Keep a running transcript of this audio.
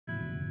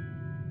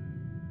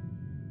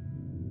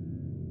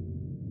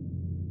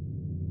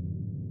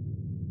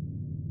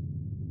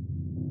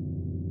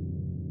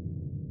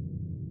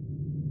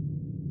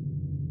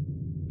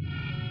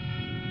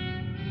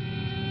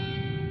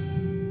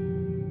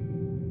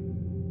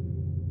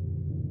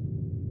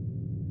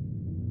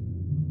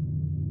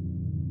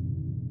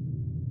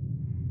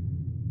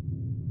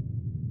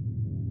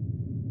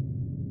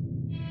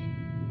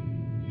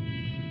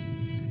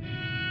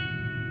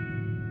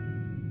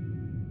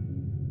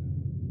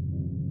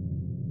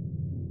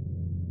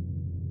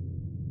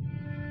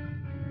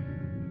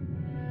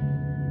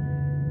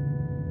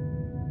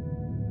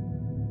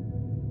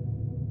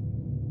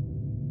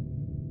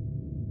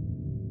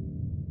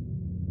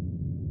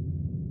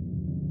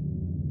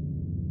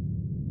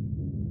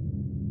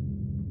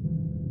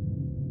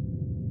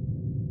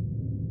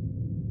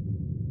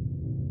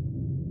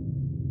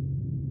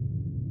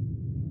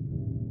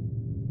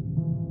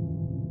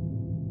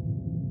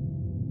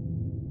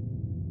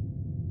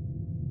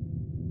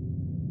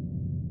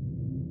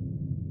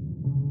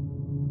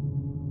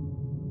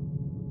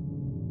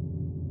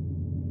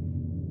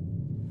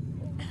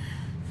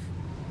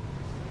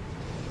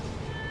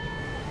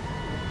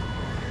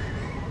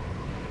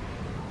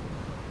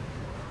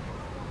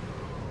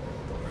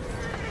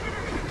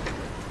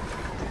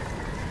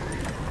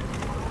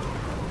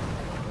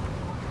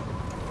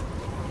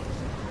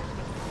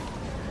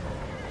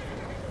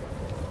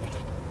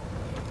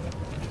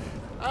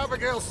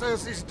Abigail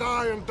says he's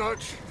dying,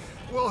 Dutch.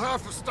 We'll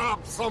have to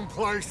stop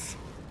someplace.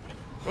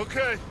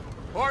 Okay,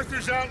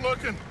 Arthur's out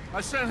looking.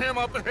 I sent him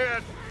up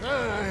ahead.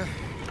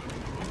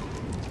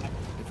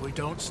 If we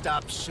don't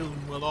stop soon,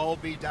 we'll all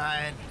be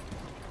dying.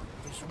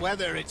 This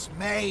weather, it's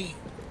May.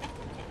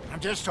 I'm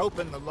just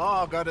hoping the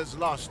law got as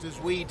lost as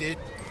we did.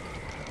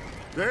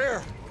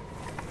 There!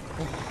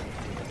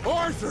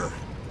 Arthur!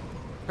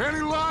 Any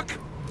luck?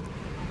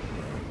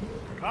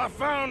 I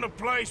found a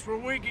place where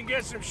we can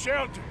get some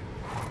shelter.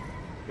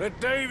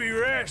 Let Davy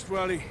rest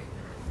while he...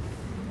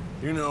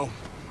 You know.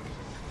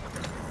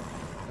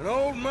 An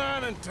old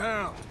mining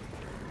town.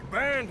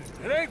 Abandoned.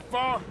 It ain't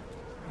far.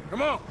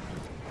 Come on.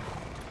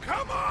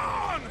 Come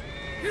on!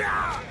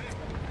 Yeah!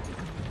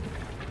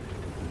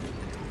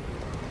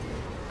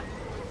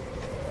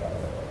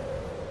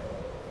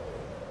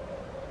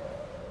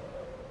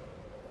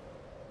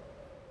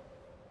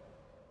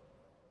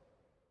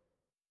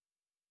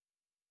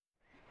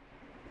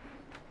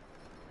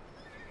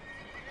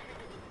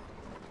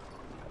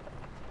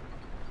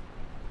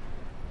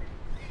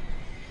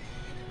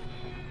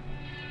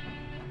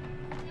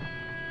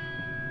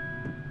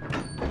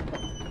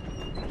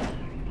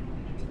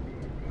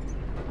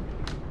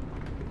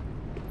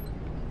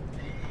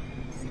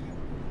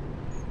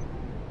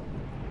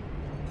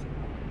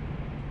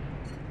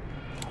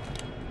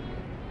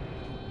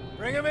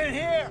 Bring him in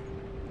here!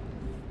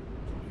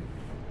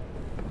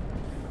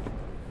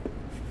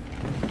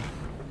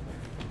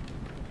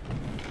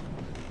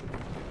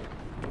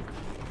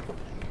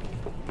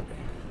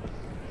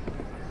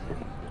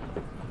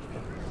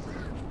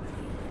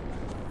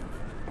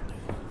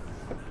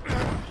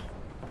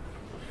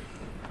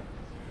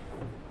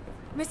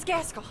 Miss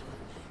Gaskell,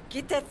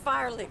 get that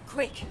fire lit,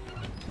 quick.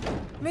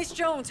 Miss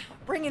Jones,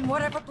 bring in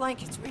whatever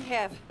blankets we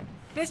have.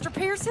 Mr.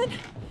 Pearson,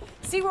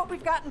 see what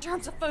we've got in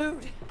terms of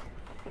food.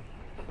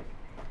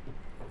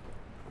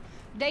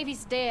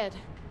 Davy's dead.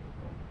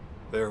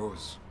 There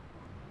was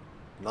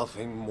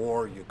nothing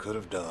more you could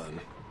have done.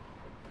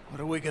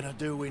 What are we gonna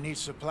do? We need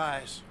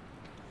supplies.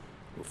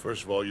 Well,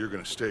 first of all, you're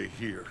gonna stay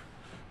here,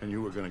 and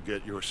you were gonna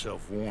get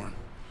yourself warm.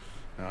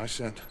 Now, I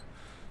sent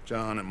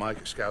John and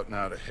Micah scouting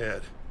out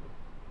ahead.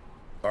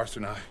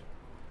 Arthur and I,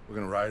 we're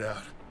gonna ride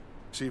out,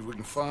 see if we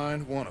can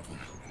find one of them.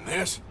 And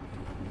this,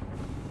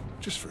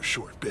 just for a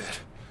short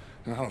bit.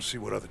 And I don't see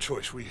what other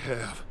choice we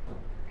have.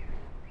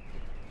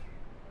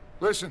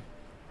 Listen.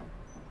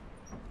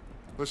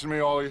 Listen to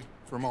me, all of you,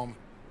 for a moment.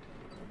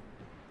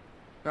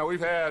 Now, we've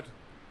had,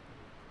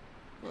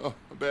 well,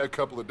 a bad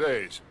couple of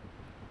days.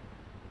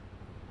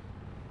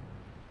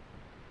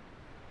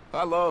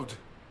 I loved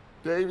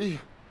Davy,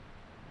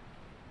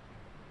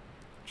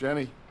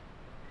 Jenny,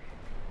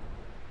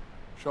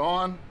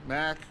 Sean,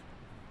 Mac.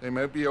 They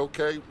may be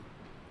okay.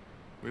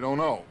 We don't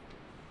know.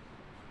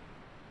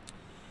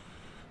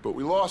 But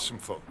we lost some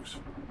folks.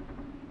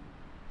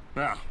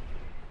 Now,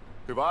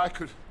 if I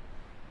could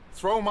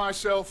throw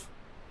myself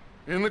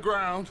in the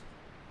ground,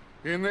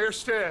 in their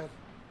stead,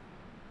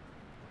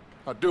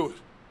 I'd do it,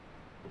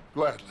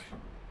 gladly.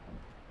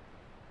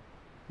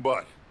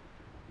 But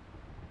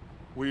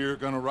we're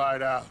gonna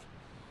ride out,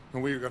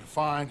 and we're gonna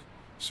find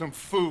some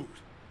food.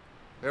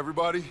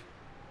 Everybody,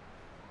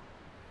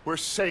 we're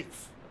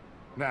safe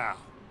now.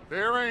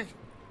 There ain't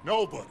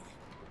nobody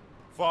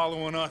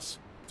following us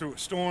through a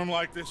storm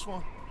like this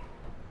one.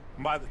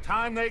 And by the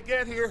time they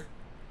get here,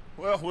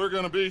 well, we're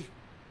gonna be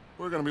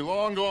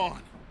long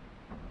gone.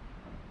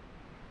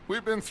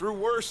 We've been through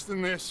worse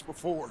than this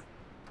before.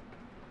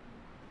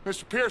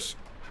 Mr. Pearson,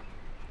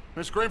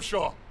 Miss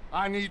Grimshaw,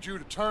 I need you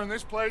to turn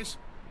this place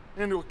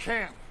into a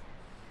camp.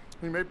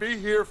 We may be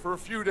here for a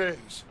few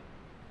days.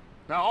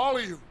 Now, all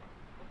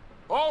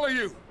of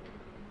you,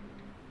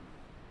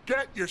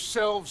 get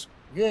yourselves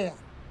warm.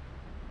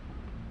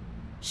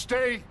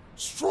 Stay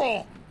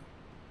strong.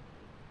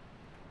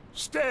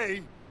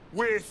 Stay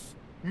with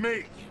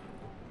me.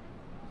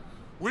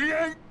 We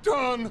ain't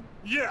done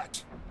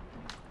yet.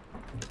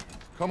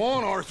 Come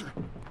on, Arthur.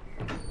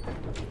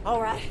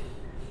 All right.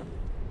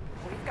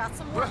 We've got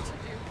some work to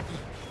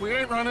do. We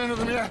ain't run into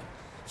them yet,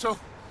 so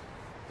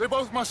they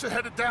both must have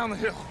headed down the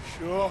hill.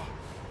 Sure.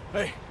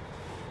 Hey,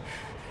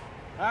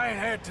 I ain't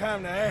had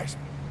time to ask.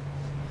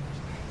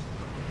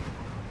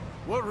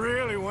 What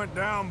really went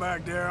down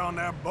back there on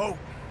that boat?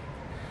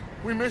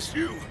 We missed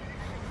you.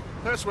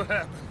 That's what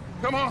happened.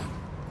 Come on.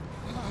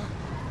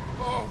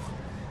 Oh.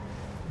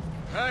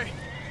 Hey,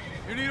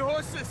 you need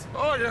horses?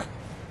 Oh, yeah.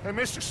 Hey,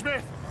 Mr.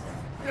 Smith,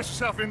 get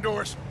yourself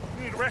indoors.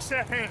 You need to rest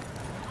that hand.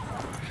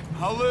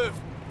 I'll live.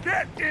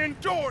 Get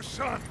indoors,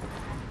 son.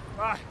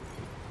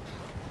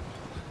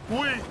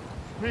 We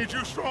need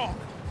you strong.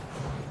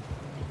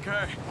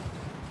 Okay.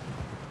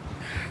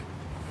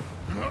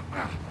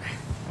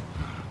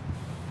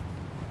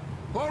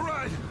 All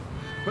right,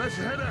 let's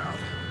head out.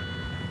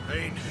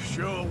 Ain't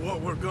sure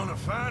what we're gonna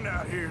find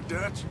out here,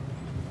 Dutch.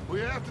 We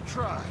have to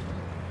try.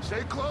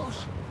 Stay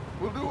close.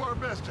 We'll do our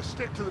best to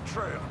stick to the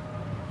trail.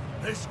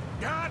 This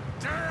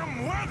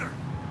goddamn weather!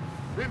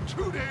 Been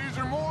 2 days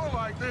or more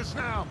like this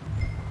now.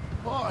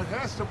 Oh, it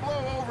has to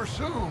blow over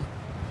soon.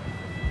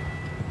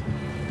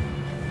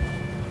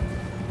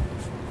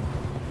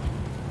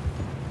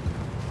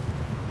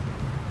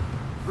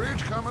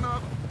 Bridge coming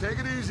up. Take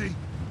it easy.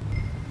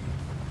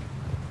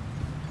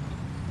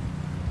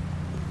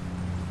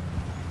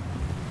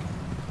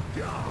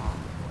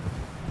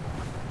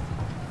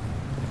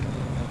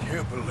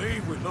 Can't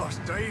believe we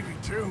lost Davy,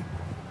 too.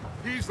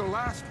 He's the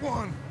last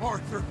one,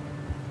 Arthur.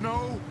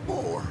 No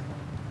more.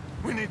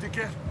 We need to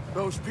get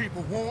those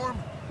people warm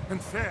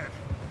and fed.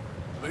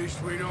 At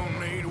least we don't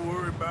need to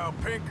worry about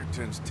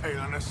Pinkertons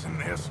tailing us in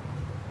this.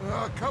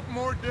 A couple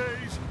more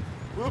days,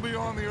 we'll be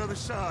on the other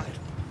side.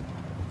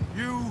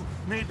 You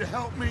need to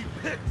help me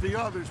pick the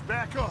others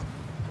back up.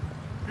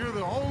 You're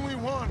the only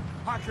one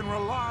I can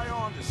rely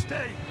on to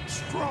stay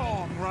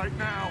strong right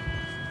now.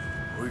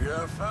 We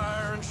got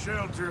fire and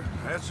shelter.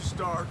 That's a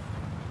start.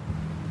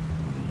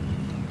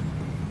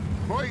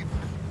 Wait,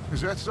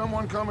 is that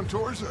someone coming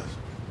towards us?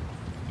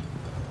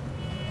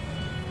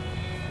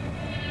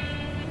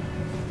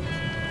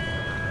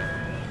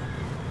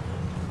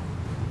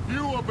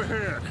 You up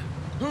ahead.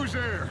 Who's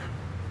there?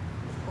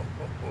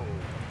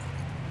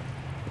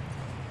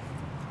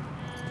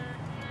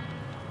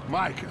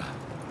 Micah.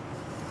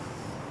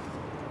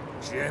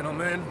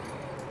 Gentlemen,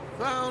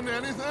 Found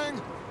anything?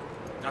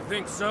 I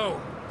think so.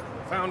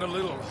 Found a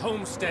little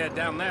homestead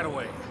down that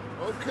way.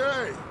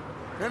 Okay.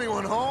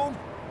 Anyone home?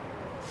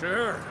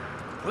 Sure.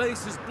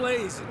 Place is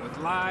blazing with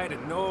light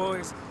and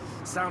noise.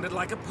 Sounded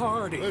like a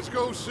party. Let's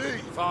go see.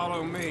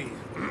 Follow me.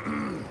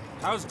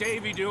 How's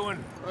Davy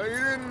doing? He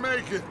didn't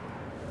make it.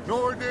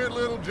 Nor did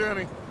little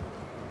Jenny.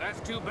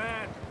 That's too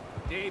bad.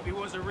 Davy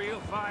was a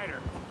real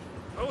fighter.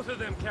 Both of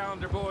them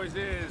calendar boys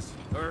is,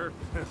 or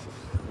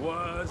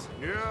was.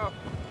 Yeah,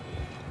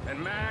 And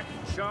Mac,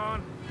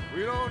 Sean,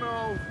 we don't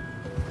know.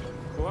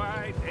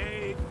 quite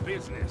a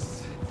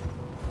business.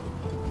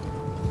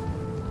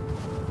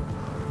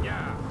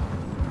 Yeah,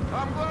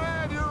 I'm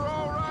glad you're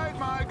all right,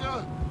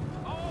 Micah.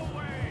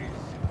 always.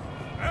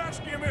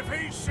 Ask him if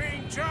he's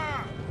seen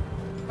John.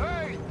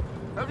 Hey,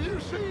 have you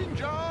seen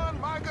John,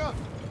 Micah?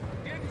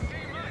 Didn't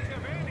see much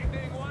of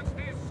anything once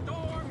this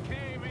storm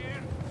came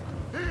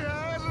in. He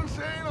hasn't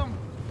seen him.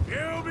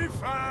 He'll be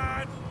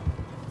fine.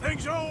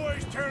 Things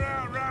always turn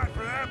out right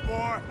for that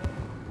boy.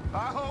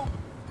 I hope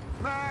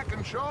Mac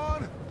and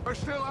Sean are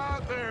still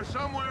out there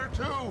somewhere,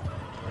 too.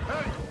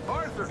 Hey,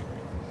 Arthur,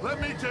 let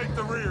me take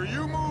the rear.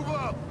 You move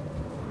up.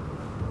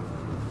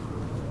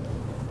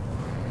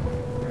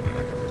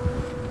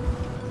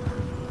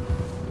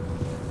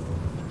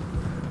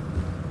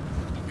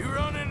 You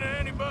run into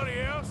anybody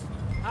else?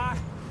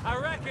 I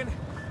reckon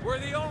we're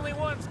the only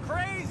ones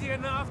crazy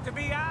enough to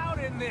be out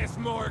in this,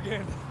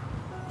 Morgan.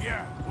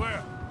 Yeah,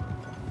 well,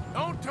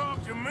 don't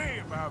talk to me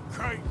about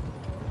Creighton.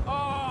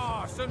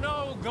 Oh, so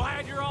no,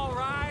 glad you're all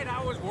right.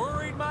 I was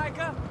worried,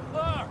 Micah.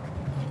 Look,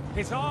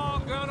 it's all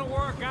gonna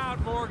work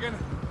out, Morgan.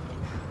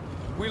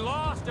 We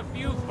lost a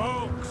few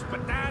folks,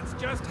 but that's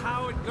just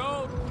how it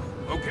goes.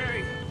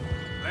 Okay,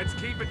 let's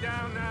keep it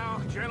down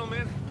now,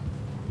 gentlemen.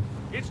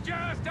 It's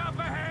just up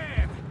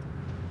ahead.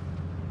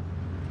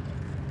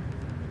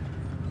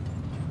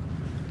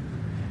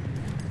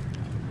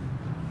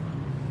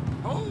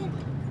 Hold.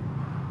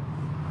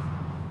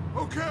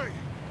 Okay,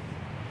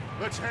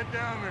 let's head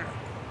down there.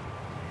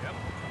 Yep.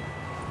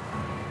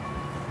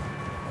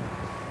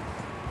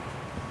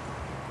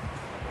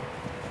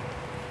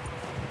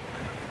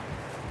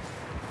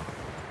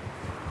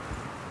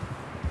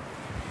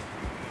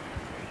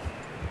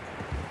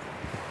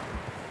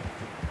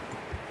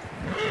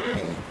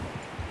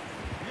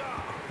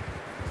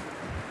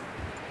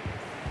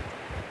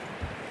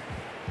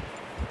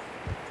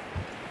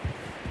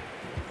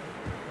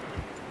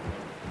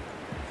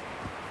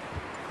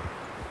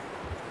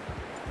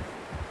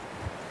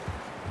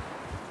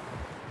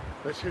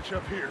 Let's hitch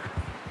up here.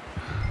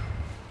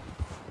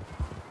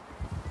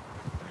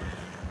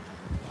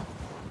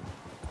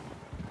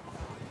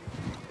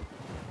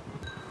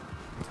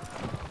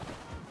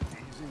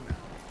 Easy now.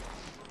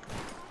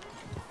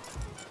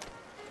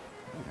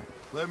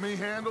 Let me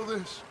handle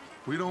this.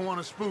 We don't want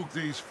to spook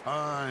these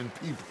fine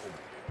people.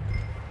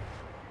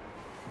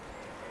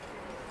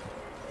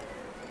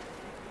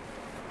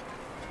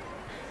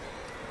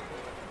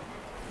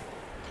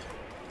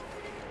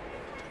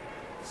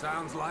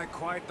 Sounds like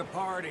quite the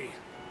party.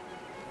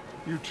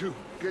 You two,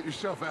 get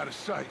yourself out of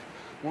sight.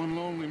 One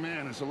lonely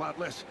man is a lot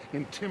less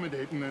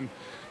intimidating than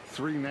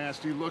three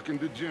nasty-looking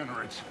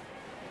degenerates.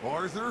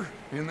 Arthur,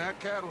 in that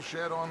cattle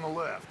shed on the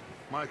left.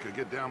 Micah,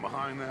 get down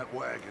behind that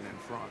wagon in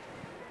front.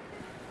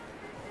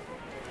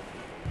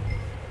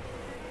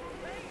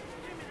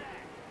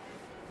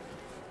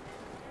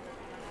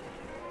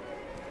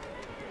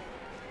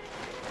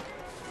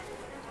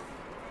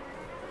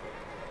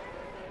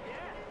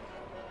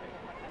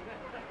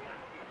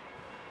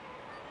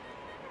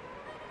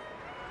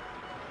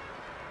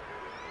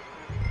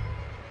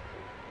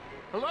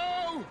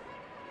 Hello?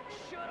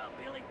 Shut up,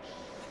 Billy.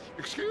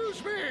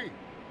 Excuse me?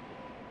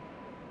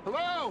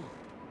 Hello?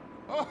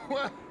 Oh,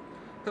 well,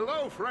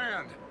 hello,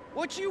 friend.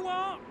 What you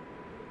want?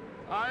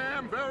 I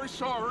am very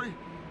sorry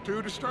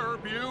to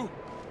disturb you.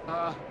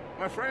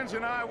 My friends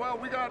and I, well,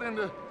 we got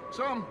into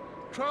some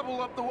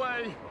trouble up the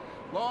way,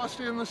 lost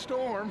in the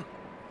storm.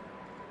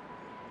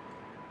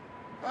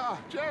 Ah,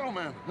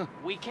 gentlemen.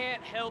 We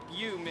can't help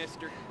you,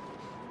 mister.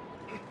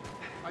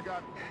 I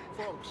got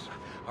folks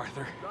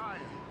Arthur.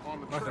 dying on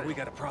the trail. Arthur, we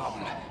got a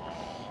problem.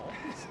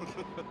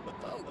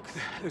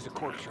 There's a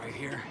corpse right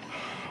here.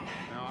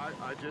 Now,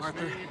 I just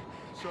Arthur, need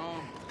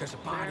some there's a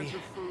body cans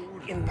of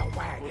food in the or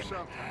wagon.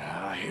 something.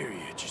 I hear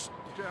you. Just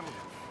Gentlemen,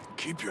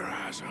 keep your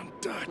eyes on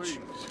Dutch. please.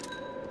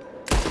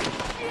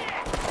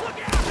 Look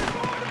out! There's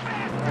more to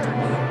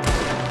bastards!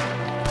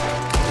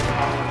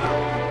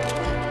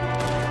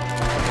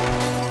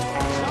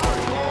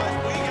 Sorry, boys,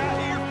 we got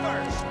here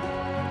first.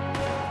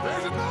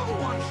 There's another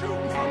one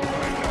shooting from the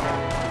window.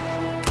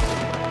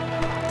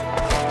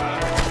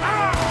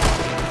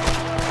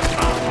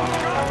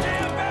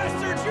 Goddamn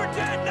bastards, you're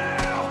dead now!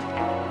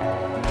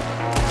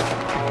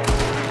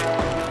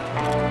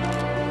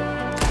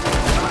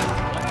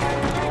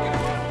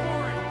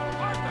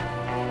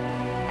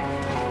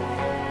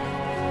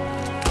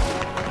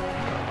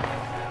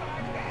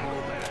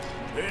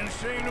 Didn't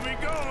seem to be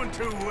going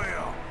too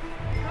well.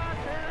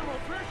 Goddamn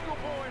O'Driscoll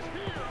boys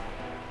here.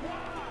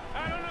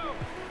 I don't know.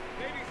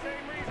 Maybe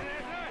same reason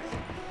as us.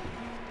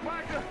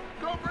 Micah,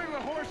 go bring the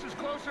horses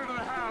closer to the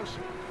house.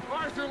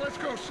 Arthur, let's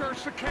go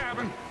search the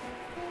cabin.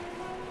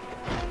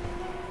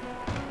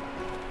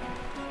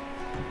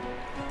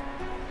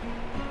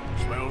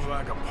 Smells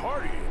like a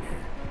party in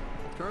here.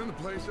 Turn the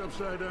place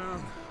upside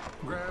down.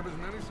 Grab as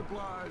many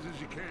supplies as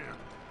you can.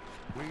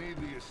 We need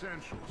the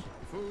essentials.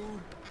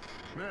 Food,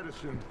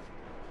 medicine,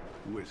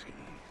 whiskey.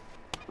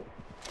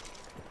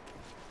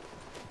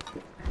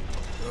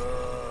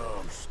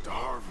 I'm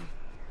starving.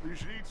 You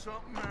should eat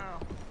something now.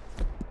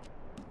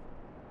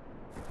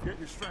 Get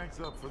your strength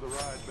up for the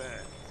ride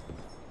back.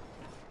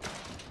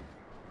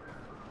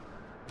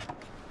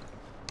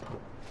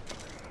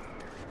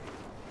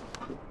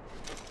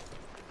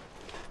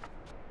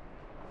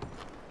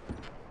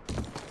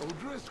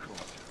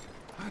 O'Driscoll's.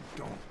 I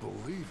don't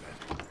believe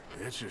it.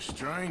 It's a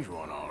strange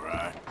one, all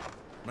right.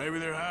 Maybe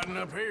they're hiding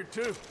up here,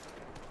 too.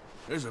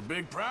 There's a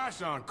big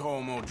price on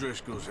Colm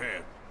O'Driscoll's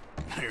head.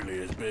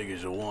 Nearly as big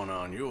as the one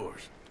on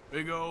yours.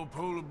 Big old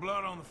pool of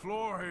blood on the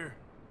floor here.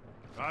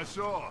 I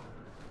saw.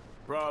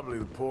 Probably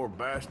the poor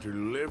bastard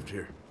who lived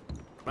here.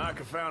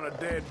 Micah found a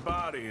dead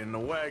body in the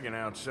wagon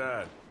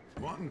outside.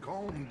 Wanting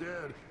Colm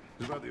dead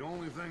is about the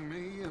only thing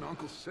me and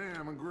Uncle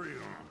Sam agree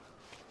on.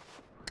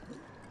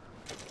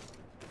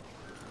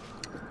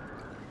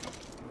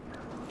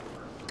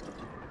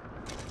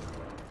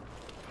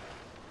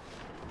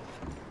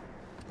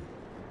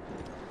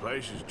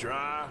 Place is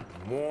dry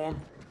and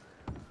warm.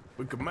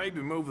 We could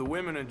maybe move the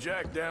women and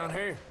Jack down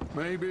here.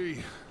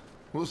 Maybe.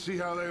 We'll see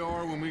how they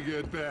are when we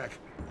get back.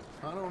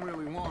 I don't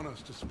really want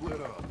us to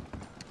split up.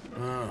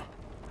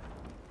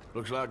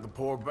 Looks like the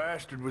poor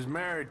bastard was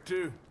married,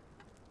 too.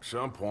 At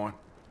some point.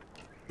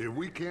 If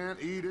we can't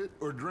eat it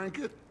or drink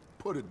it,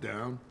 put it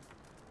down.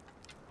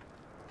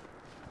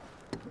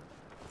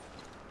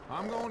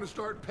 I'm going to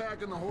start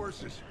packing the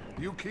horses.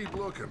 You keep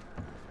looking.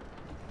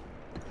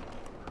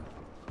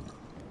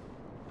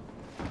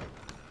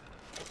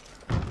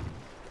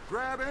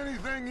 Grab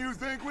anything you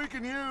think we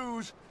can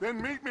use, then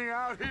meet me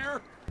out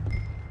here.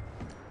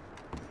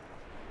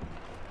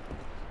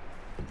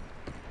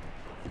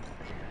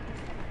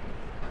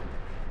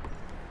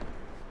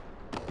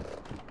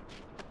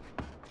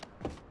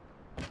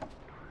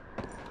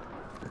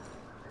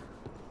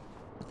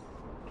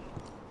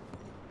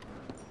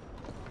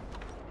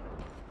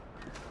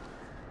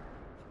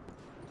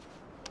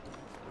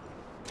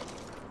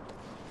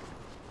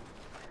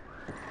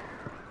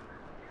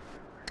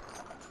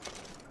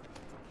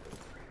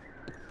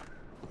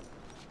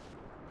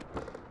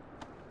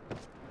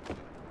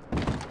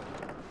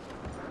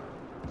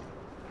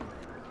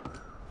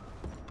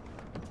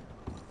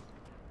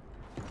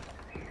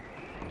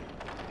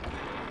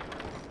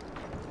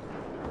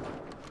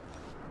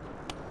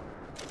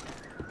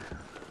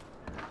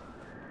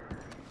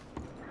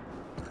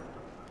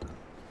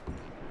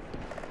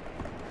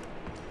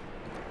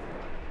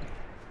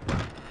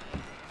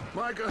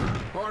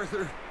 Micah,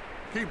 Arthur,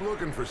 keep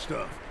looking for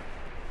stuff.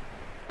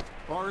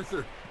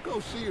 Arthur, go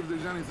see if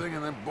there's anything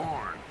in that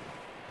barn.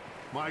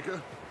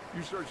 Micah,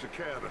 you search the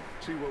cabin,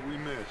 see what we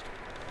missed.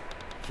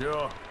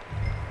 Sure.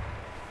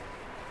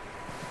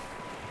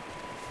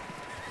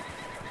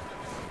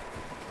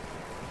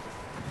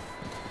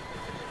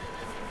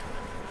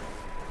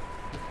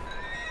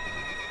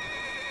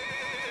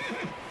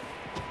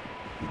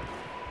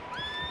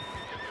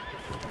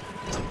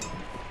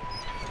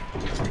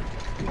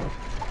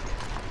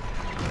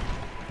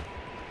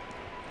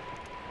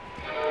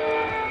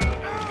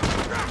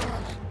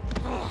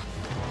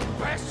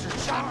 Bastard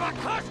shot my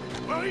cousin!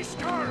 Well, he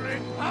started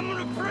it. I'm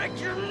gonna break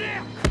your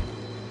neck!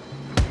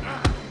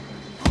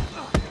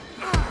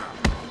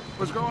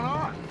 What's going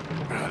on?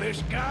 Now,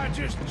 this guy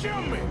just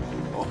jumped me.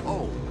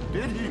 Oh,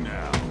 did he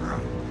now?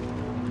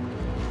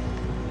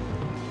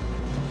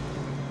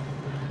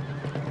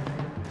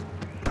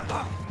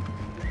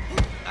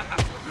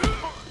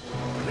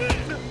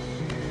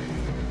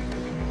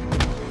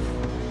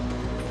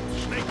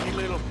 Sneaky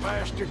little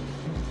bastard.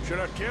 Should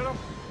I kill him?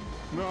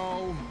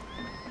 No,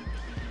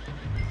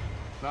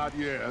 Not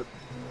yet.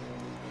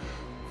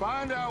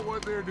 Find out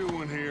what they're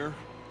doing here,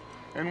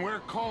 and where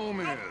Colm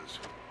is.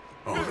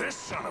 Oh, this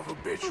son of a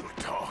bitch will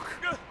talk.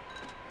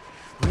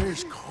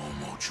 Where's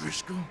Colm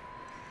O'Driscoll?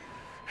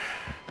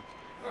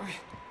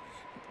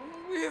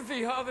 With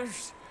the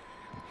others.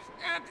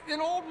 At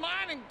an old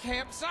mining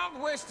camp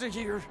southwest of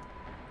here.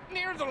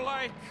 Near the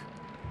lake.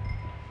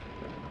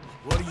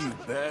 What are you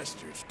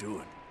bastards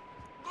doing?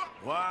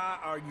 Why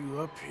are you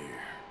up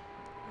here?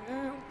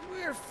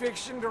 We're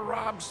fixing to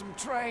rob some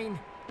train.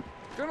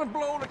 Gonna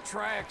blow the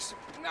tracks.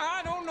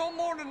 I don't know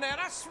more than that,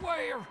 I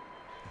swear.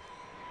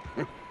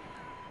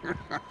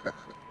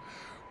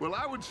 Well,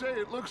 I would say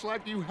it looks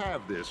like you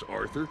have this,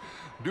 Arthur.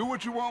 Do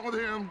what you want with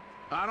him.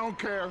 I don't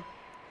care.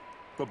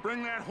 But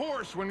bring that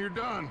horse when you're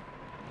done.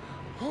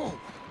 Oh.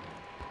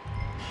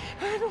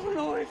 I don't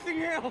know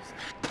anything else.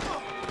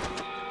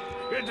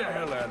 Get the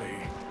hell out of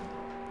here.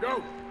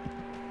 Go!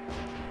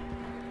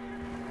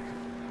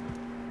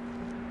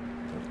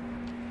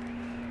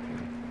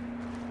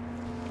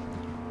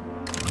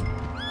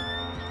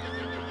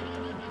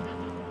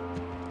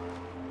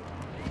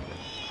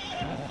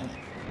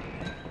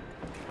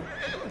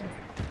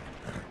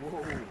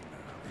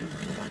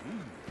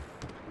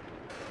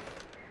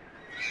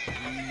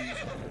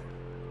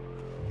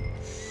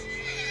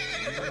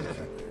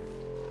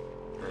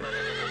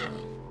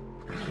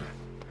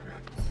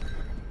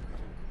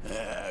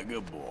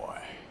 Good boy.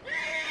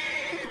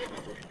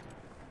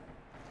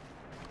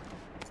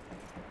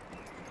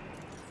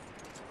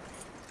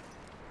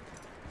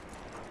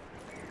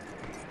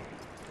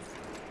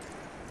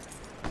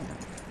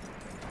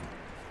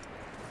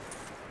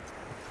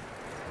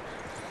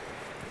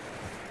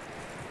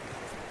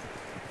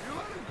 You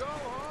let him go,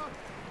 huh?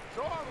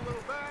 Saw the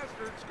little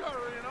bastard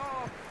scurrying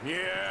off.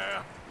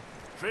 Yeah.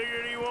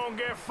 Figured he won't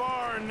get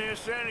far in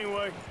this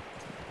anyway.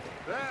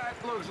 That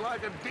looks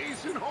like a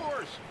decent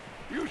horse.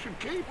 You should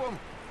keep him.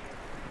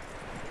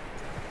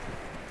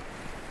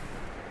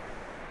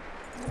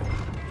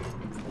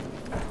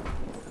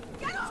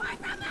 Get away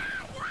from me!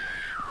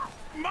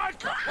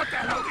 Micah, what the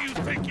hell do you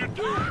think you're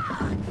doing?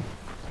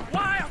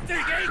 Wild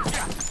thing, ain't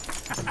ya?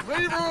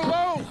 Leave her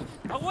alone.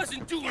 I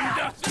wasn't doing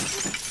nothing.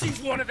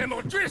 She's one of them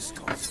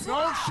O'Driscolls.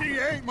 No, she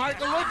ain't,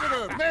 Micah. Look at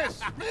her.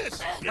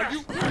 Miss. Are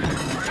you...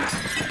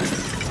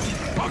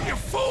 Oh, you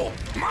fool!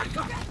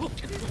 Micah!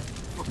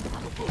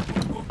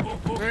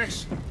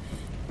 Miss.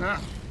 Now,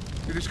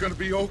 it is gonna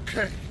be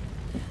okay.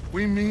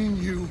 We mean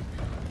you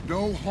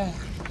no harm.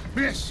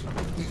 Miss.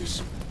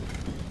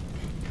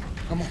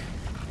 Come on.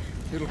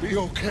 It'll be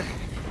okay.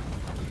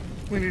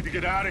 We need to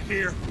get out of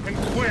here, and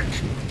quick.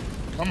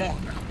 Come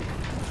on now.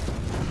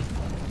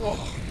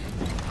 Oh.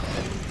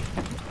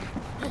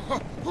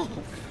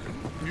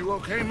 You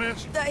okay,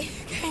 miss? They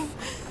came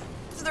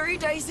 3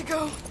 days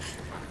ago.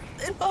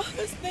 And my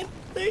husband,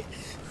 they...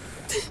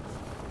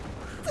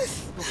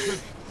 Okay.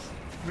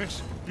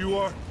 Miss, you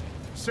are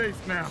safe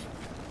now.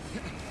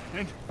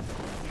 And you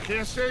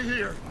can't stay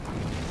here.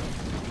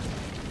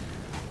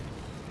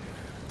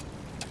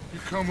 You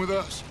come with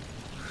us.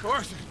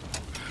 Arthur.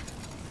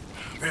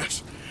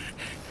 Miss,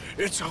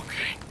 it's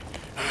okay.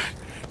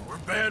 We're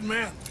bad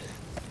men.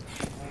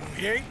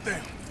 We ain't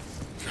them.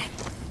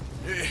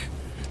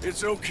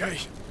 It's okay.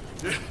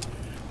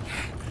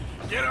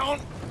 Get on.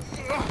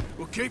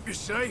 We'll keep you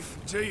safe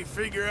until you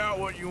figure out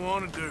what you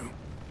want to do.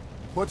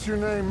 What's your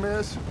name,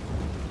 miss?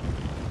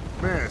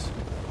 Miss.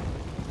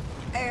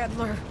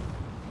 Adler.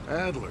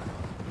 Adler.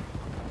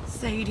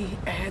 Sadie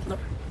Adler.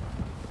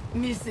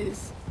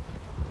 Mrs.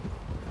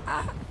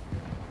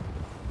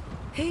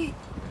 He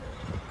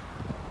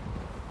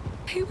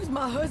was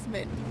my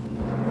husband.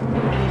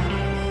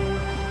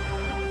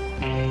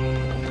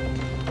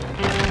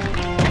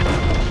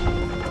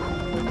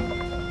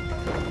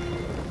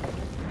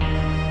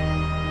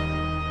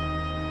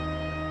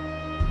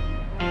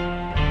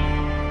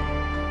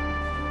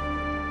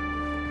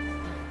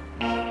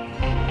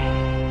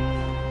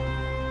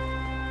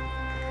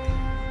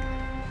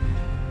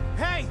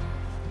 Hey!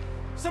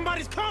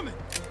 Somebody's coming!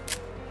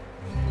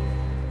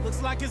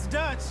 Looks like it's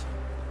Dutch.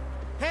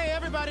 Hey,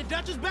 everybody,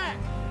 Dutch is back!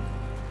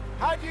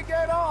 How'd you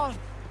get on?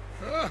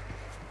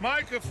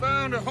 Micah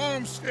found a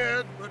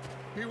homestead, but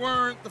he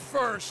weren't the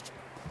first.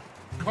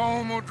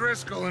 Colm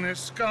O'Driscoll and his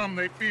scum,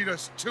 they beat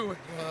us to it.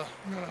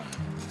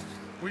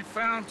 We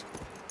found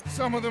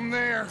some of them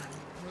there,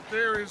 but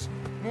there is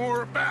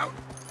more about,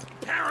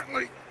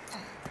 apparently.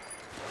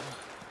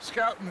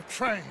 Scouting the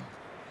train.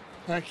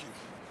 Thank you.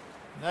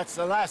 That's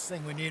the last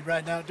thing we need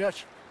right now,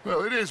 Dutch.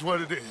 Well, it is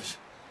what it is.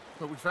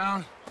 But we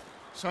found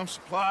some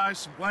supplies,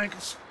 some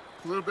blankets,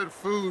 a little bit of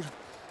food,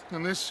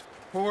 and this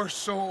poor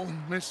soul,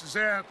 Mrs.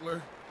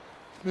 Adler.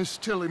 Miss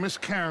Tilly, Miss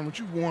Karen, would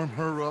you warm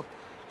her up?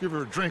 Give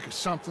her a drink or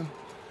something?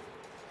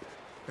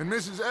 And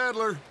Mrs.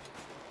 Adler,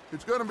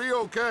 it's gonna be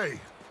okay.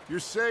 You're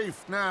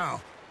safe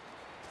now.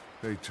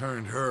 They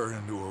turned her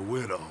into a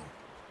widow.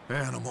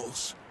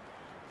 Animals.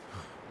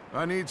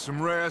 I need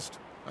some rest.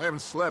 I haven't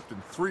slept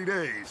in 3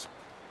 days.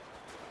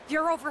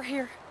 You're over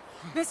here.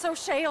 Miss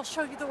O'Shea will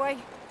show you the way.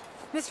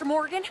 Mr.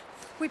 Morgan,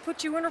 we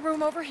put you in a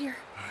room over here.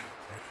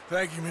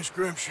 Thank you, Miss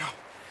Grimshaw.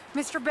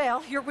 Mr.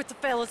 Bell, you're with the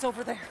fellas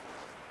over there.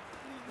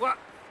 What?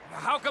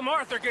 How come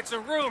Arthur gets a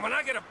room and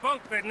I get a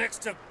bunk bed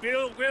next to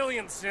Bill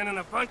Williamson and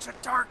a bunch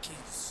of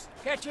darkies?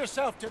 Get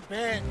yourself to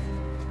bed.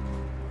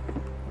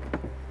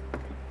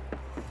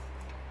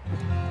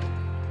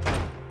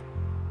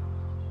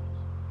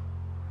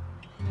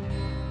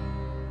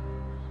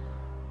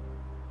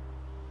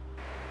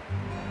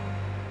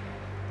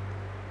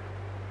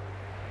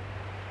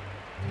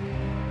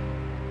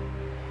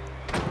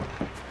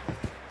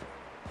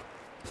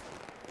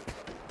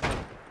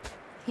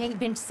 He ain't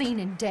been seen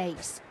in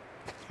days.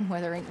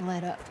 Weather ain't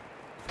let up.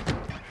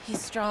 He's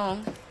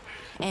strong,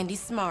 and he's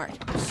smart.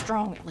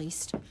 Strong, at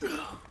least.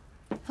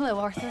 Hello,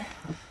 Arthur.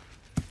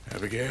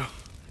 Abigail?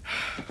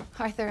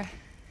 Arthur,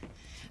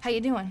 how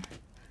you doing?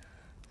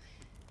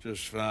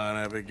 Just fine,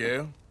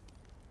 Abigail.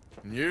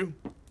 And you?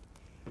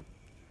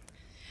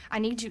 I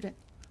need you to...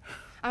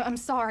 I'm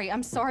sorry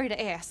to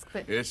ask,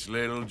 but... It's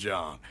little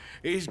John.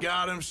 He's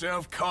got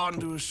himself caught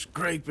into a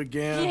scrape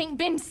again. He ain't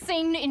been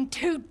seen in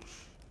 2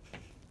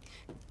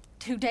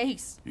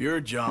 days. Your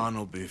John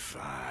will be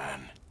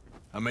fine.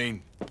 I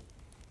mean,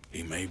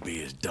 he may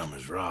be as dumb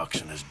as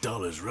rocks and as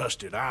dull as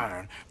rusted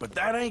iron, but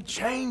that ain't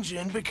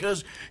changing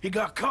because he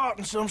got caught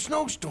in some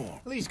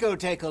snowstorm. Please go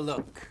take a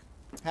look.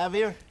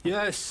 Javier?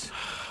 Yes.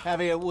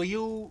 Javier, will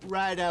you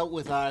ride out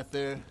with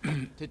Arthur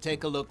to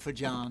take a look for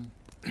John?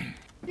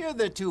 You're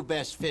the 2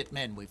 best fit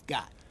men we've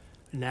got.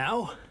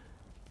 Now?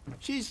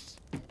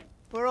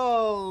 We're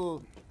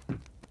all...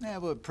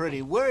 we're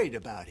pretty worried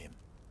about him.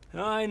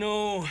 I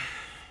know.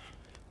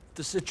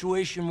 The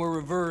situation were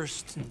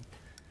reversed.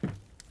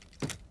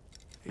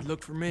 He'd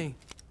look for me.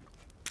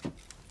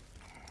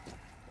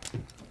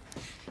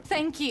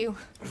 Thank you.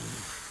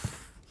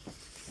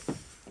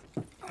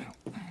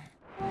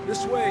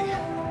 This way.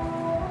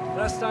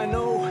 Last I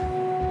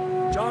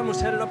know, John was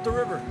headed up the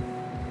river.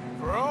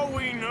 For all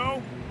we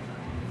know,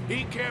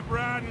 he kept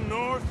riding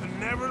north and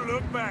never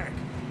looked back.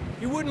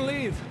 He wouldn't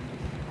leave.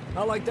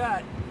 Not like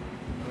that.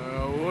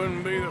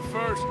 Wouldn't be the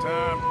first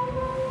time.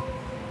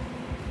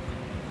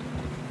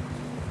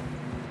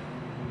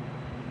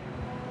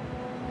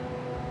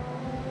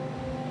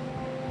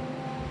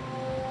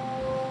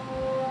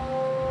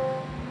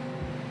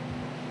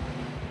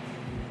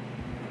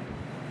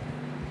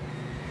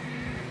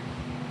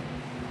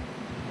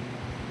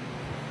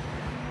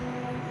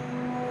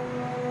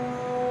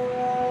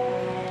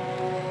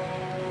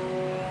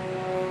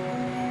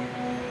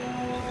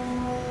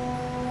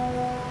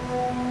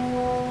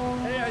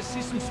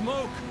 See some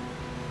smoke.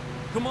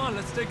 Come on,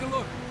 let's take a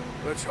look.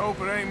 Let's hope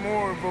it ain't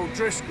more of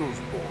O'Driscoll's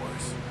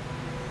boys.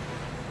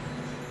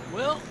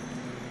 Well,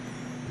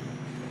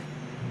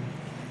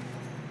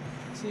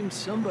 seems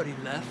somebody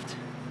left.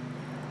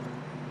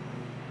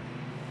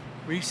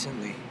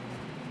 Recently.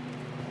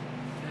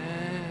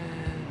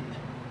 And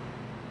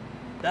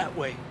that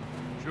way.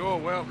 Sure,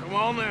 well, come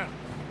on then.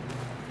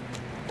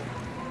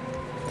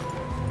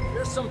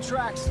 There's some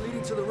tracks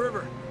leading to the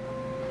river.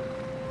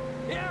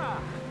 Yeah!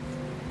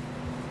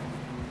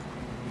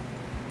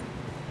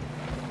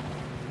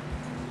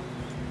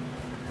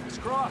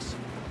 Cross.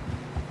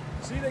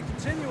 See, they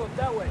continue up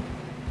that way.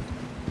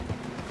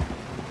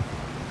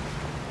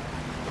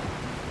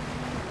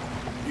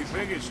 You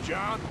think it's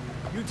John?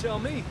 You tell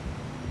me.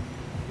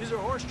 These are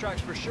horse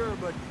tracks for sure,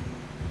 but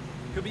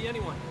could be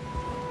anyone.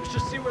 Let's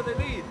just see where they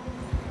lead.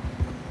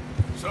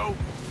 So,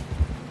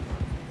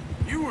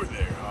 you were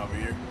there,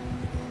 Javier.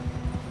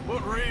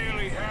 What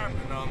really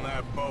happened on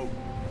that boat?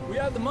 We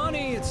had the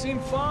money, it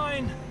seemed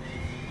fine.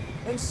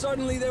 And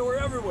suddenly they were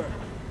everywhere.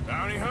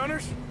 Bounty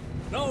hunters?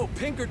 No,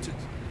 Pinkertons.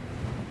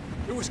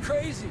 It was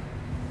crazy.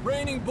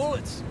 Raining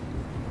bullets.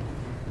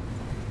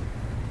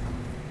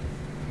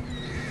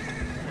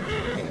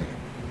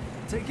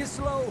 Take it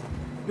slow.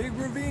 Big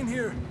ravine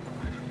here.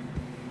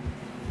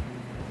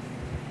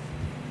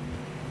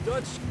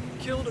 Dutch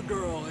killed a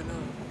girl in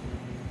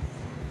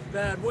a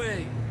bad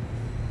way.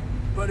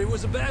 But it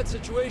was a bad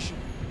situation.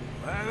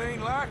 That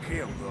ain't like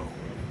him, though.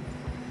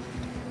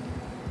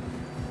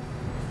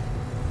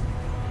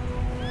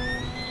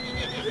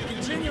 They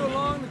continue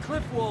along the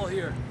cliff wall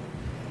here.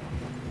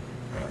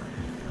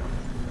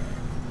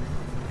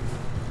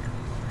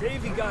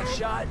 Davey got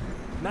shot.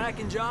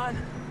 Mac and John,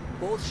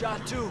 both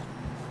shot too.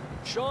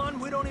 Sean,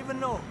 we don't even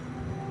know.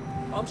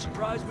 I'm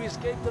surprised we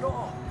escaped at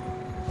all.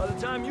 By the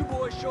time you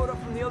boys showed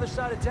up from the other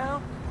side of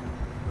town,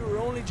 we were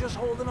only just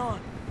holding on.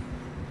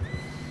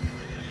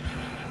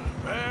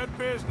 Bad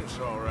business,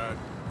 all right.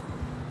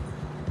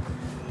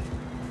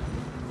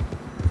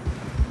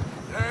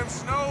 Damn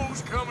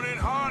snow's coming in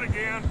hard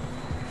again.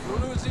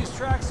 We'll lose these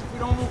tracks if we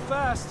don't move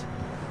fast.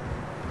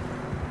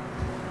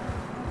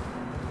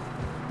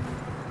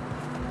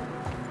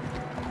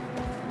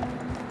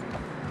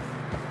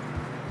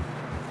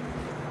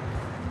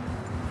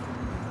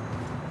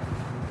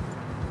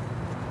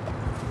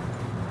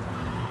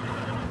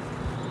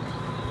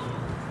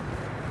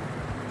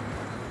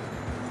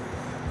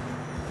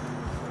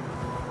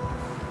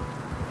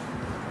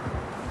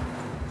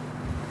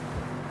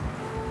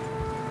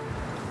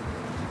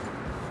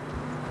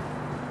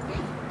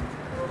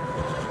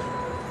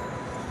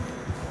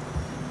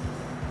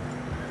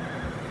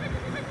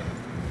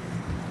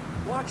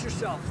 Watch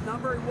yourself. It's not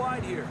very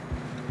wide here.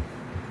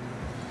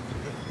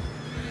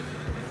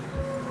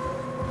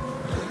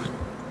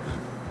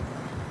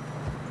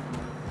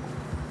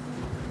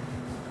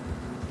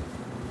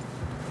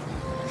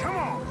 Come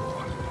on,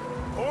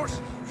 boy. Horses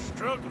are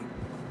struggling.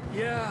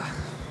 Yeah,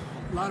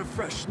 a lot of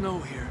fresh snow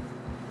here.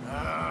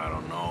 I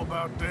don't know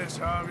about this,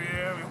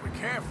 Javier. We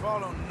can't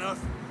follow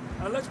nothing.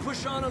 Let's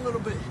push on a little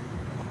bit.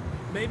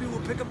 Maybe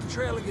we'll pick up the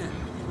trail again.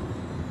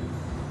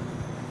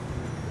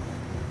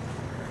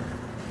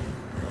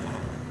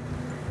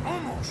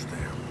 Almost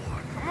there,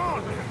 boy. Come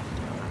on now.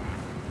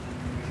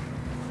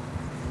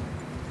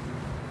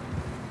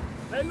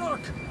 Hey,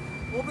 look!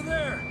 Over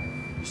there!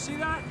 You see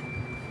that?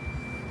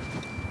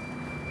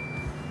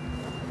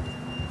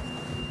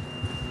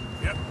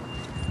 Yep.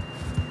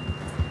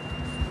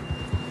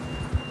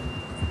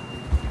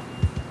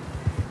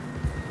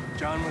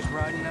 John was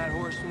riding that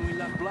horse when we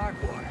left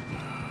Blackwater.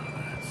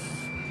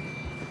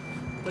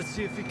 Let's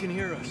see if he can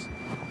hear us.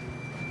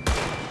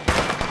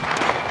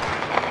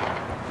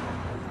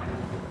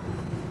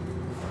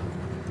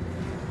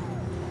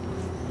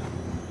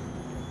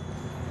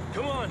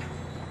 Come on!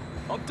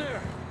 Up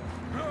there!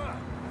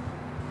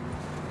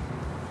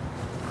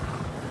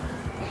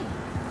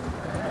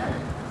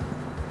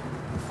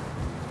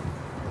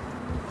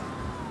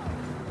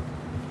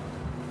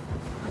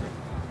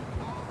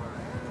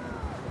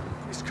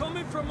 He's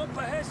coming from up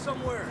ahead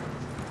somewhere.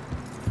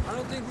 I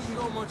don't think we can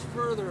go much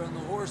further on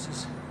the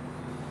horses.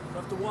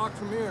 We'll have to walk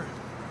from here.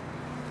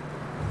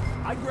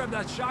 I'd grab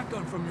that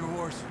shotgun from your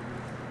horse.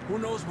 Who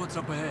knows what's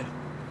up ahead?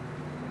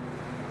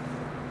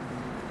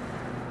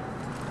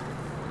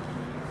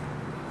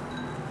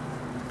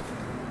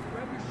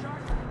 Grab your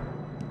shotgun.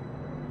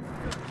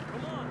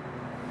 Come on.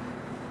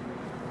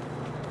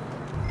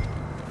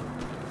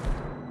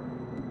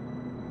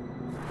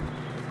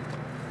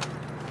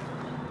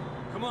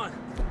 Come on.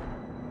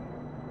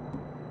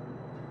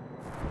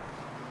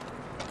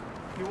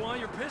 You want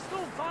your pistol?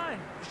 Fine.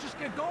 Let's just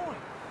get going.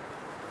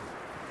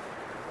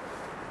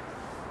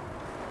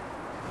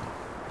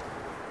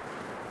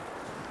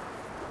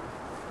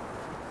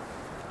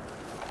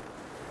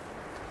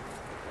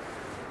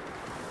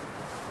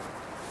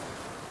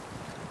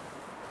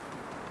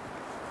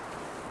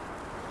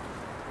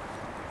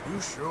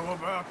 You sure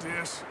about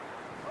this?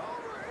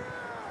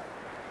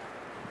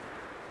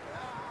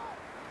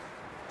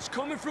 It's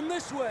coming from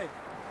this way.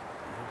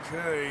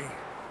 Okay.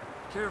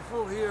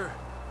 Careful here.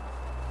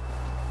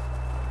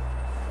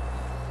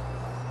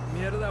 Let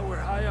me out of that. We're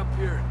high up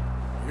here.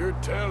 You're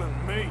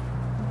telling me.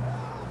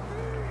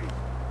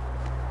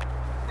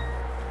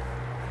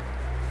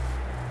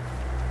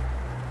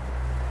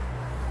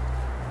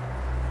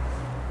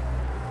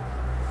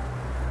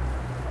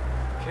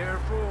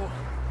 Careful.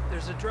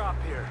 There's a drop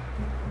here.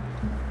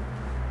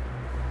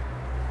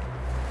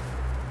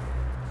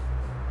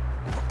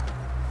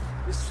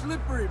 It's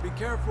slippery. Be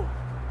careful.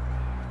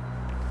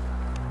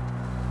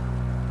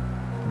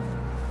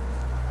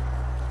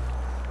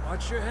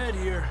 Watch your head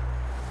here.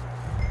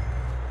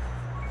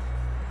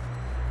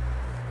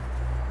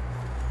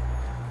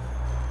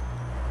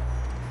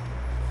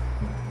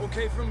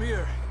 Okay from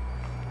here.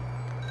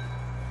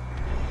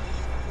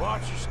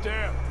 Watch your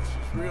step. This is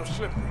real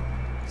slippery.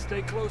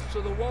 Stay close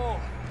to the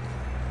wall.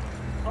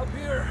 Up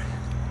here.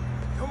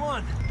 Come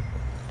on.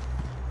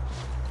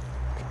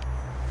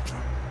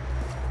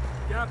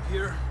 Gap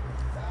here.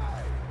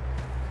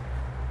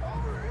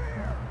 Over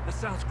here. That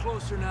sounds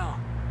closer now.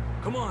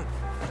 Come on.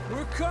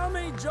 We're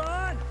coming,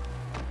 John!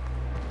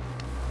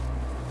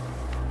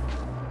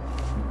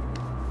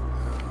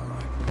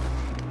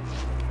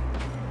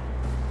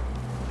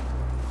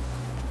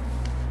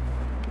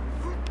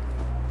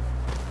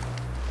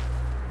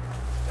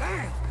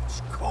 Dang,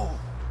 it's cold.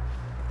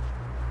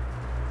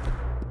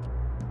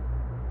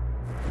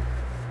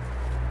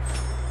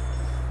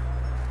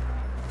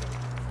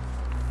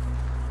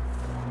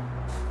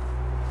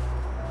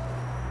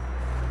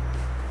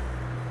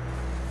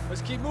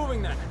 Let's keep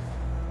moving then.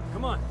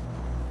 Come on.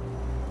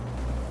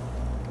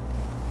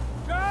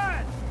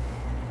 John!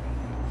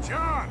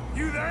 John,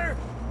 you there?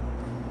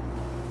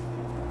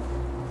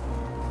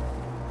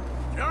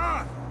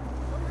 John!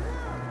 Over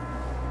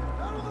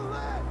here! Out of the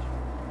ledge!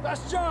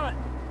 That's John!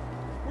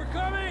 We're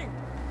coming!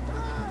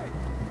 Hey!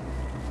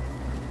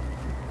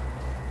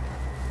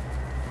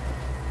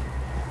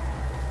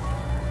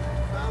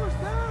 Fella's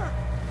there!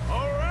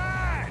 All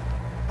right!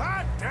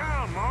 Hot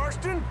down,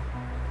 Marston!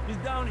 He's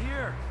down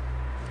here.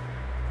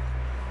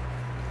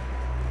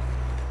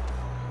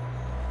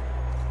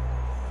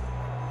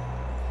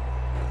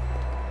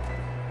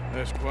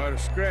 That's quite a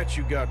scratch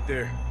you got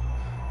there.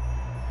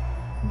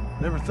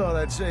 Never thought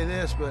I'd say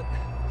this, but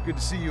it's good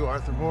to see you,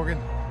 Arthur Morgan.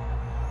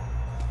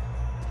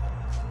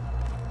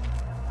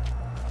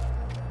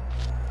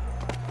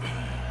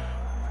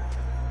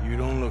 You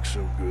don't look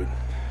so good.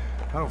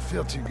 I don't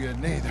feel too good,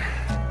 neither.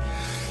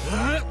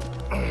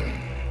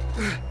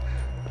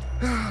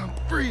 I'm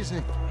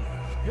freezing.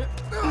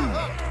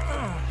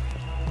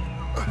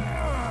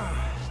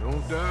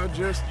 Don't die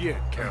just yet,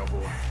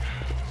 cowboy.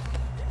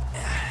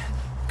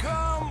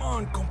 Come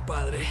on,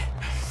 compadre.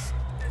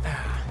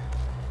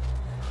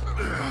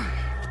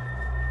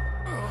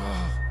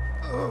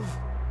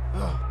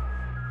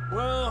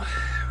 Well,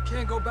 we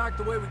can't go back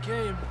the way we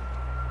came.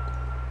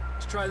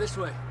 Let's try this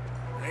way.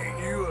 Ain't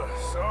you a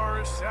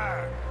sorry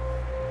sight?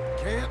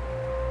 Can't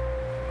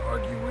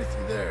argue with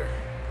you there.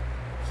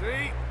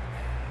 See?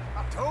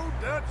 I told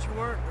Dutch you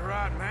weren't the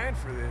right man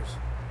for this.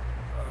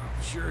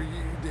 I'm sure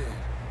you did.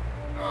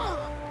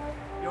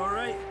 You all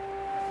right?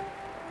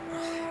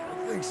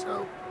 I think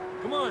so.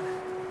 Come on.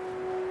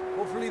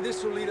 Hopefully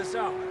this will lead us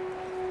out.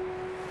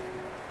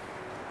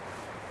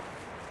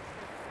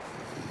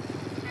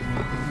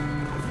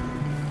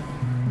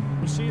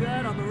 You see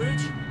that on the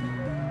ridge?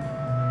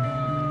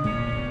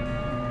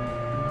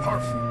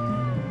 Perfect.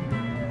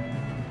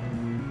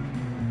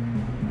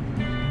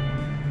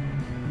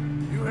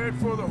 You head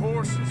for the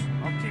horses.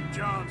 I'll keep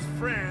John's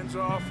friends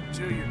off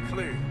until you're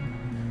clear.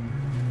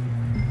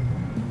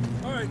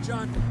 All right,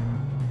 John.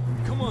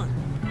 Come on.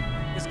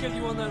 Let's get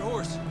you on that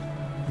horse.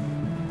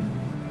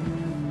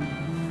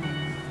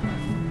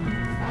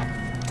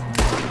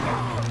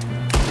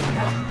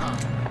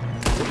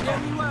 We're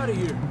getting you out of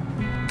here.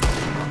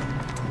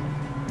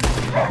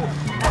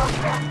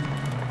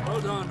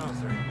 Hold on,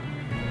 Arthur.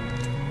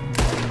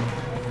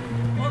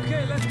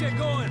 Okay, let's get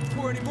going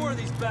before any more of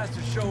these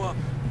bastards show up.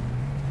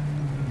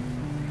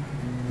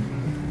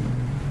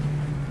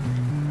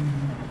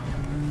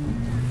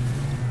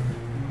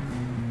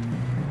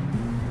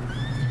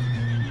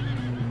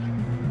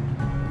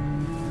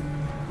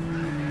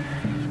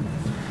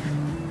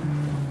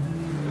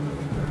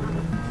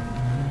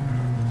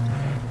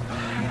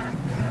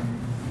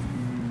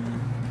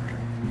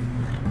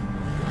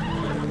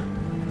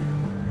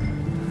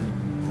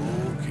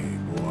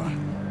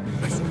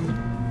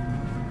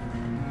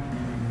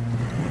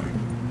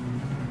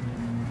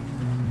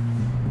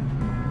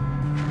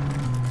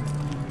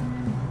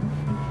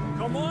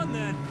 Come on,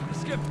 then.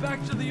 Let's get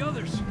back to the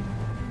others.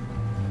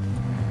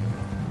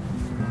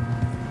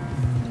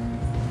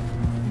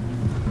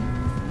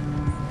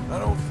 I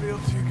don't feel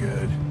too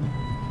good.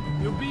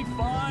 You'll be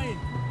fine.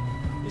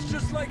 It's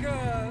just like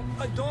a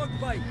dog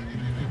bite.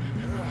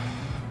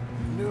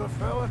 Knew a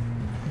fella?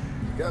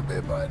 Got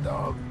bit by a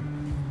dog.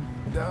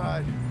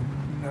 Died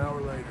an hour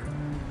later.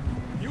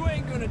 You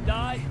ain't gonna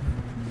die.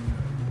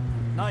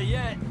 Not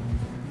yet.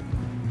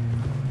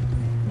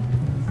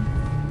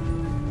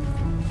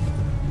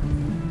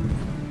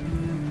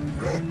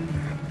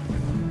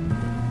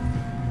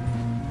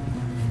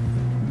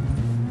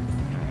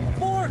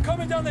 More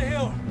coming down the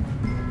hill.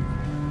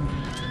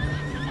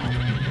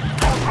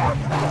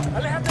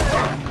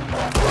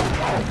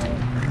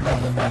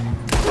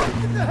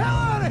 Get the hell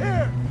out of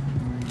here!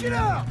 Get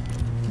out!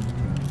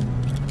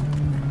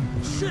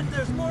 Shit,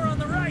 there's more on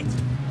the right.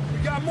 We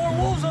got more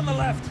wolves on the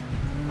left.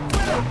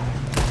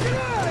 Get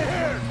out of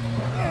here!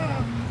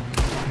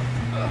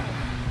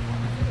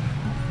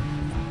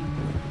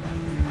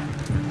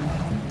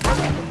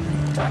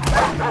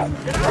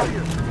 Get out of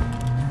here!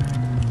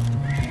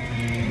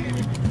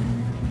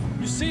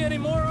 You see any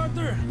more,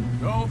 Arthur?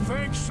 Don't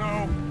think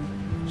so.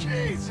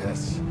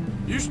 Jesus!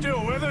 You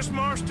still with us,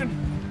 Marston?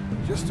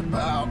 Just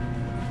about.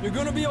 You're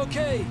gonna be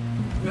okay.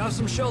 We have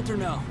some shelter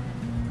now.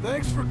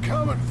 Thanks for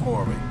coming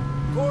for me.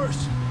 Of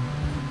course.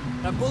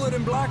 That bullet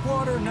in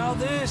Blackwater, now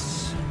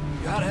this.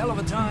 You had a hell of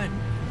a time.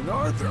 And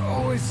Arthur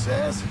always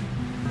says,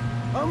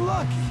 I'm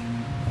lucky.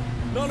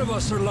 None of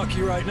us are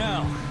lucky right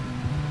now.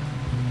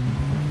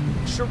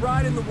 Should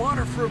ride in the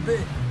water for a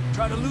bit.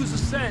 Try to lose a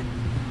scent.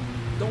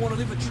 Don't want to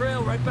leave a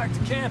trail right back to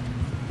camp.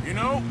 You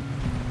know,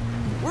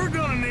 we're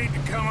gonna need to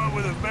come up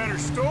with a better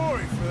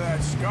story for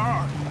that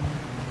scar.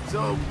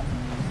 So,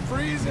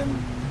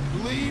 freezing,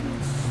 bleeding,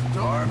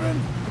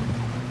 starving,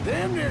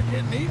 damn near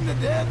getting eaten to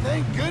death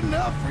ain't good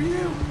enough for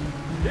you.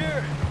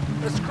 Here,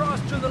 let's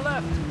cross to the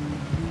left.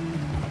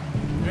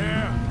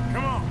 Yeah,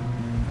 come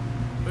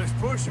on. Let's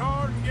push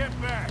hard and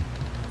get back.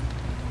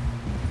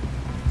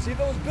 See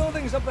those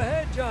buildings up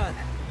ahead, John?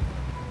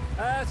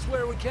 That's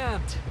where we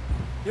camped.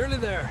 Nearly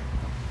there.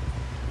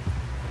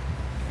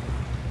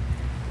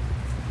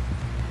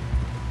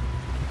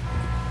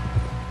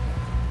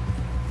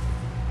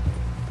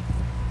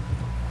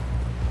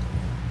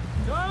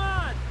 Come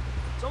on!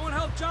 Someone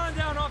help John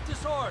down off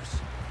this horse.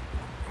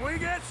 Can we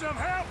get some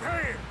help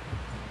here?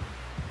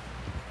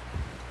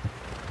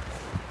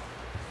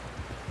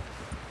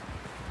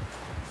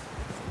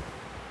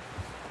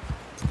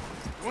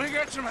 Can we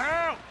get some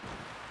help?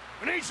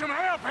 We need some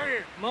help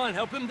here. Come on,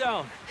 help him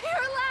down. You're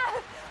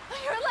alive!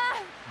 You're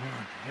alive!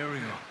 Here we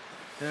go.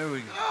 There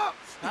we go.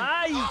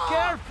 Ay,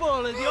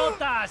 careful,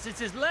 idiotas! It's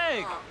his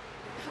leg.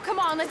 Come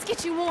on, let's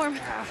get you warm.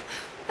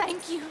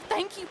 Thank you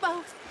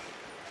both.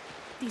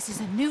 This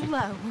is a new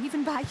low,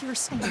 even by your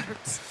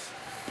standards.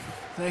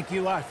 Thank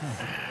you, Arthur.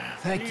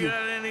 Thank you. You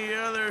got any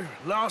other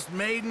lost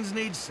maidens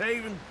need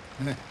saving?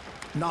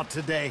 Not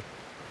today.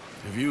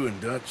 Have you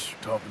and Dutch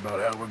talked about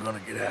how we're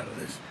gonna get out of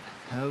this?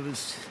 I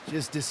was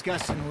just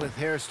discussing with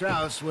Herr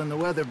Strauss when the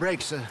weather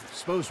breaks.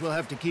 Suppose we'll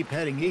have to keep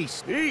heading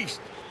east.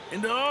 East?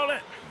 Into all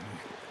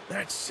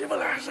that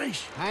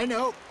civilization? I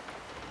know.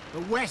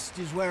 The west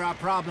is where our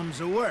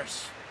problems are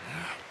worse.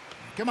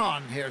 Come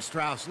on here,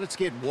 Strauss. Let's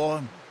get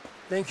warm.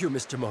 Thank you,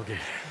 Mr. Morgan.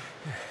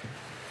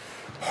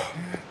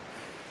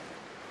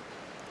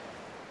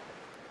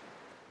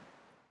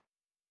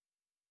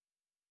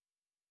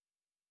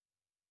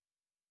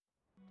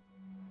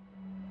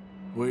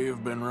 We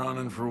have been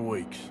running for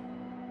weeks.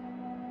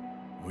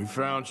 We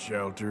found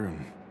shelter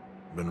and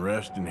been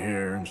resting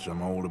here in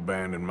some old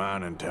abandoned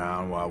mining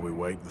town while we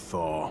wait the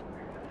thaw.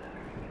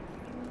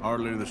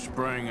 Hardly the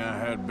spring I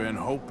had been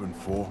hoping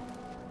for.